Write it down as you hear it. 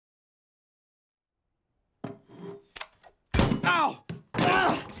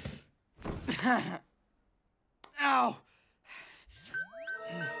Ow!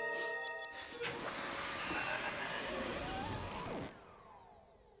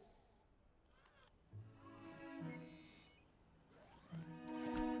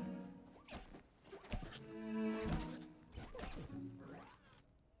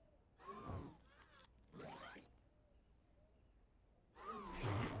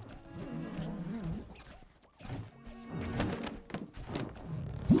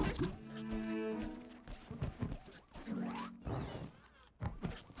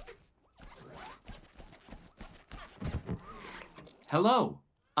 Hello,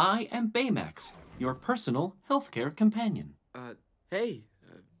 I am Baymax, your personal healthcare companion. Hey,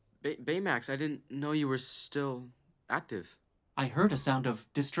 Baymax, I didn't know you were still active. I heard a sound of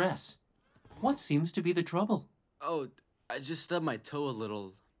distress. What seems to be the trouble? Oh, I just stubbed my toe a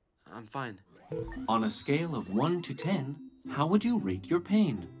little. I'm fine. On a scale of 1 to 10, how would you rate your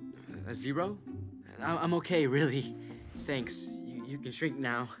pain? A 0? I'm okay, really. Thanks. You can shrink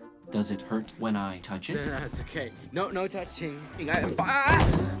now. Does it hurt when I touch it? No, it's okay. No touching.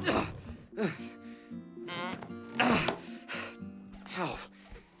 Ow.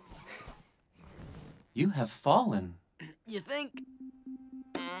 You have fallen. You think?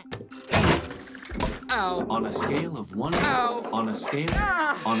 Ow. On a scale of 1 Ow. On a scale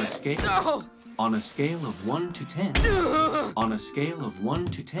On a scale No. On a scale of 1 to 10 On a scale of 1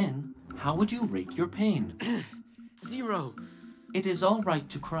 to 10, how would you rate your pain? 0. It is all right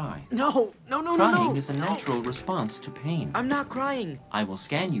to cry. No. Crying is a natural response to pain. I'm not crying. I will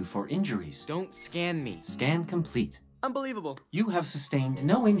scan you for injuries. Don't scan me. Scan complete. Unbelievable. You have sustained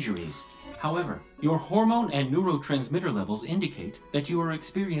no injuries. However, your hormone and neurotransmitter levels indicate that you are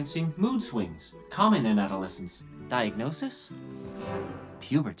experiencing mood swings, common in adolescence. Diagnosis?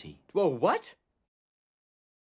 Puberty. Whoa, what?